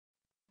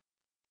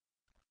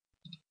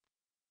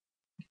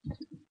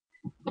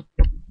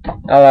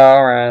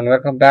Hello and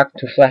welcome back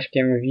to Flash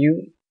Game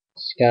Review.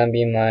 It's gonna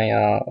be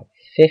my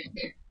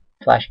fifth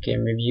Flash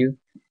Game review.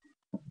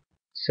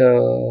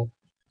 So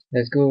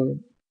let's go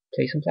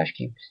play some Flash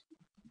games.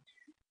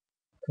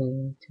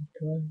 Go to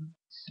play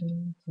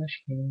some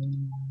Flash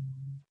games.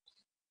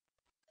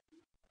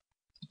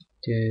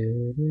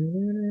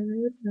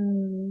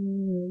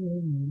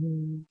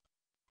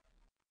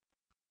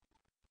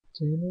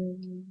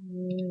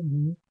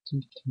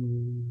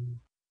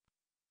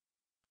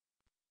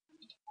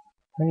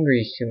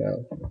 Hungry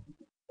Sumo.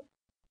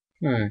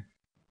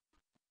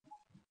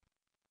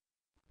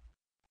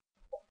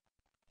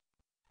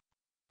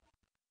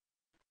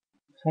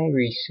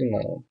 Hungry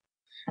Sumo.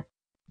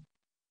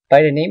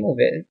 By the name of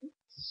it,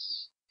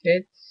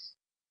 it's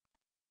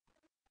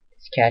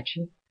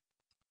catchy.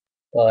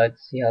 Well,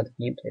 let's see how the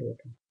gameplay will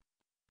be.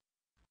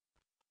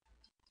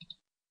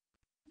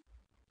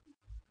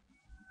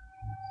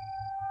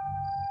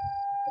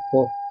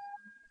 Cool.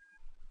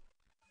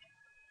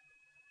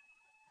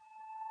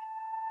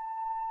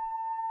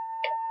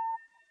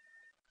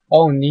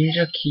 Oh,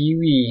 Ninja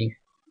Kiwi.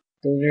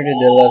 Those are the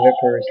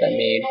developers that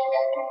made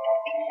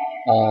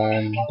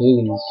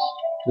Bloons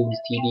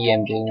TD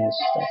and Bloons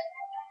stuff.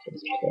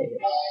 Let's play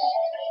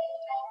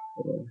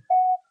this.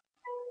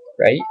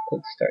 Right?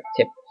 Quick start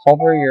tip.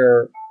 Hover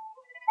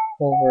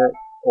over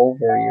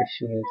your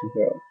sumo to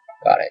grow.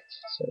 Got it.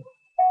 So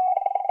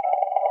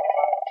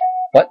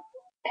what?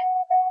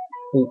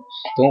 Oops,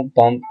 don't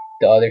bump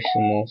the other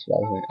sumos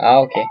while doing.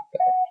 Okay.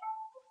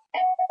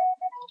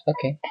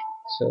 Okay.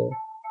 So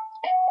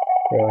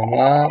grow him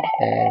up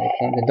and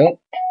come the note.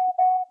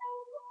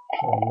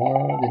 Grow him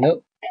up the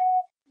note.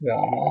 Grow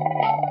him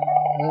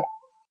up.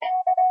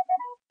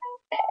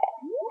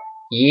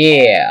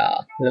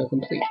 Yeah! Level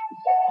complete.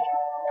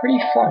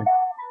 Pretty fun.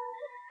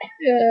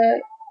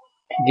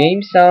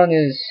 Game sound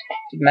it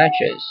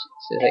matches.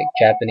 It's like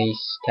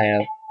Japanese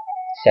kind of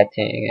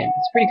setting, and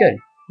it's pretty good.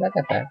 Not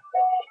that bad.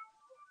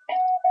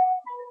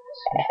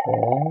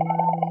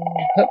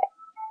 So,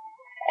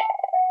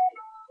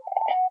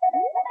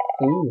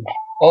 ooh.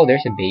 Oh,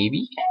 there's a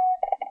baby?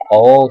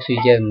 Oh, so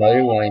you get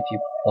another one if you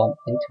bump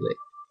into it.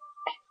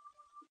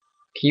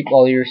 Keep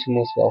all your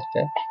sumos well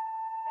fed.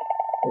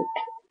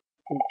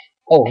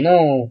 Oh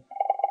no!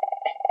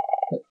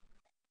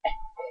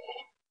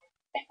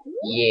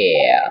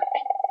 Yeah!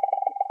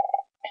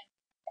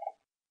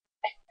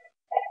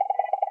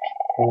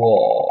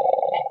 Whoa!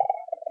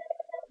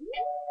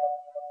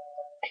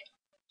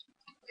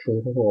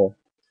 Cool.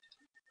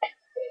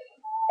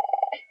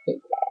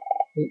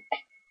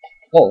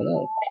 Oh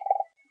no!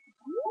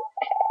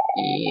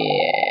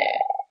 Yeah!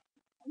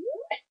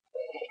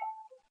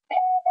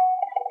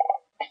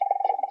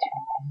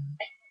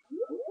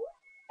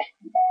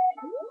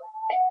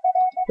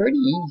 Pretty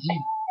easy.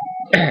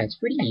 It's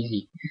pretty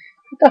easy.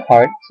 Not that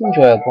hard. It's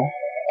enjoyable.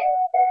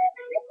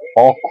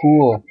 Oh,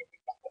 cool.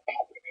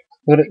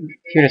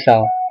 Hear the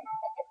sound.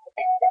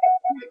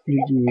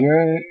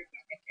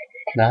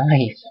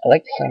 Nice. I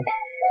like the sound.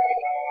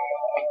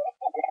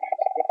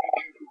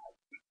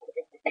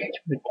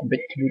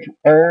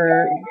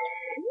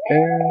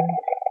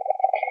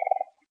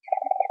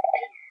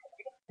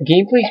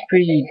 Gameplay is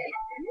pretty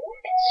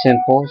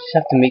simple. You just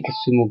have to make the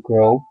sumo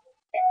grow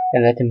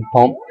and let them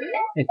bump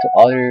into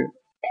other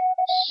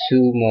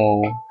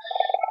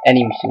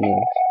enemy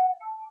sumos.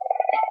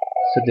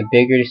 So the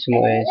bigger the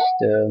sumo is,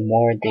 the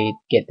more they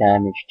get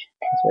damaged.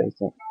 That's what I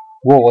think.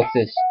 Whoa, what's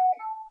this?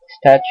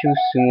 Statue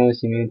sumo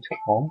is immune to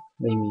all?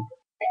 What do you mean?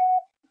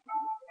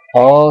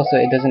 Oh, so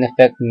it doesn't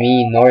affect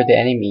me nor the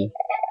enemy.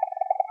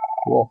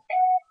 Cool.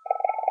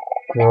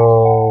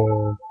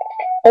 Grow.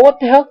 Oh, what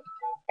the hell?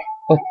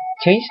 Oh,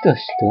 change the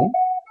stone?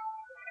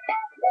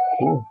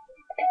 Cool.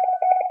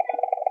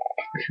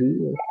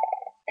 Cool.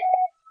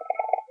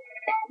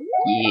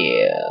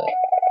 Yeah.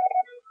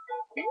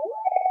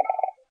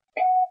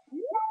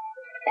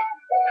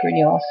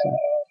 Pretty awesome.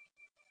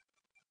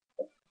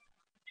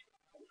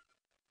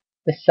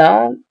 The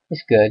sound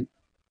is good.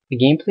 The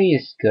gameplay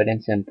is good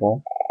and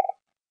simple.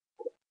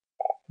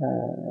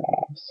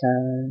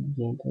 Sound,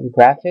 gameplay. The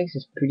graphics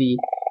is pretty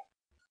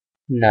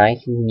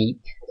nice and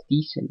neat. It's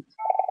decent.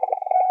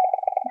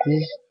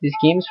 This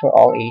game is for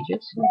all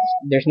ages.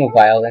 There's no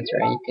violence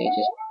or anything.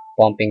 Just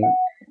bumping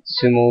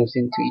sumos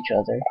into each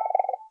other.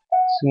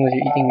 Sumos are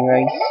eating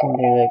rice and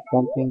they're like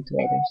bumping to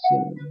other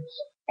sumos.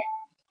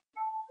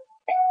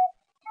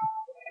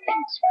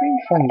 It's a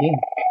pretty fun game.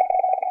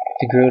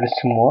 To grow the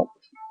sumo up,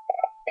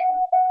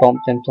 bump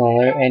them to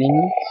another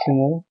enemy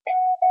sumo,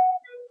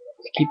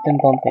 to keep them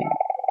bumping.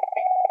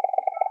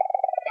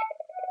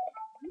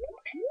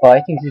 Well,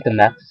 I think this is the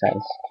max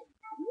size.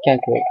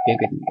 Can't go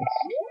bigger than this.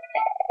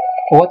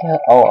 Oh, what the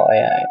hell? Oh,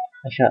 yeah,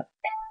 I should not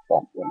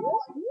bump them.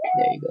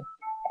 There you go.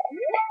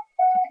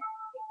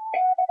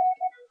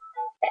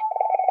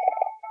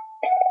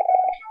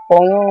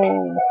 Oh no!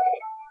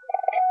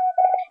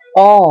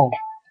 Oh!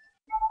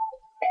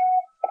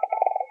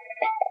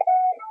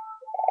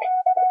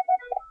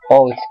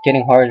 Oh, it's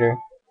getting harder.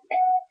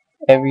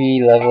 Every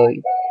level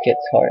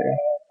gets harder.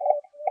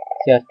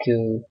 So you have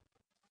to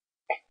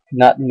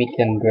Not make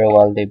them grow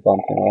while they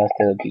bump him, or else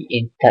they'll be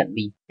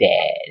instantly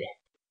dead.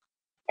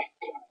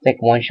 It's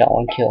like one shot,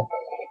 one kill.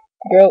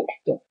 Grow,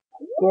 don't.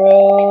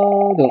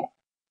 Grow, don't.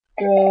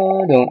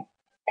 Grow, don't.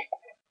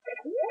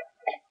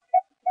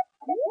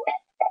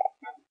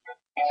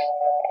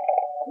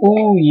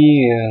 Oh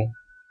yeah.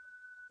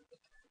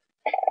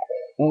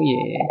 Oh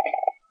yeah.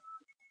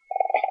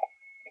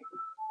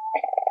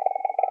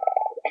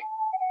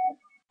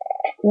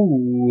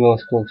 Ooh, that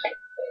was close.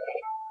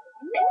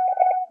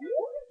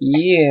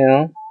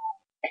 Yeah.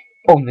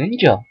 Oh,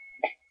 ninja.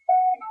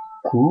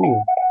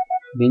 Cool.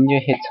 Ninja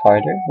hits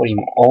harder? What do you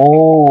mean?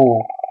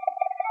 Oh,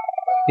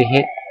 they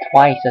hit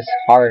twice as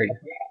hard.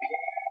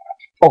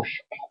 Oh,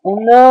 oh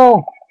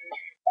no.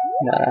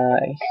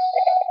 Nice.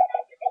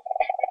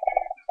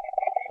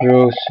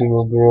 Bro,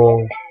 Sumo,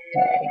 bro. Nice.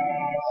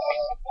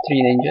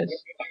 Three ninjas.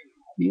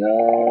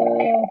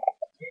 No.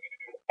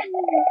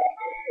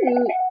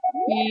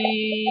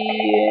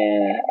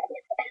 Yeah.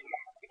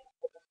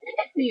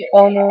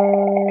 Oh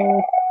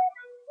no.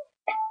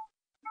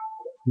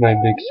 My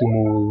big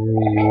sumo will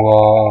rule you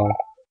all.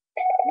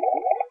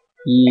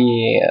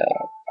 Yeah.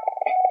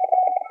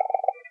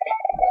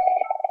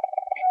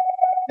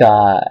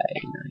 Die.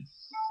 Nice.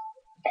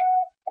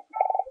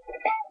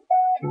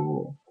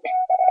 Cool.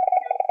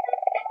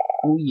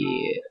 Oh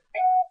yeah.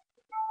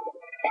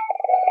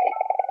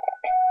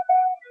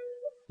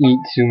 Eat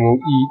sumo,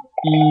 eat,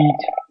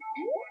 eat.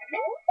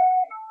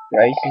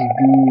 Rice is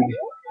good.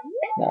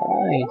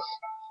 Nice.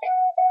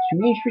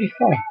 Sumo is pretty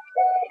fun.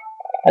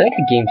 I like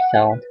the game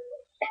sound.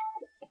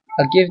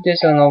 I'll give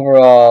this an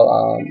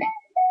overall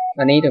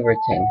an 8 over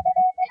 10.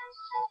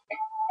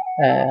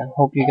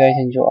 Hope you guys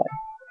enjoy.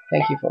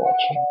 Thank you for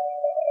watching.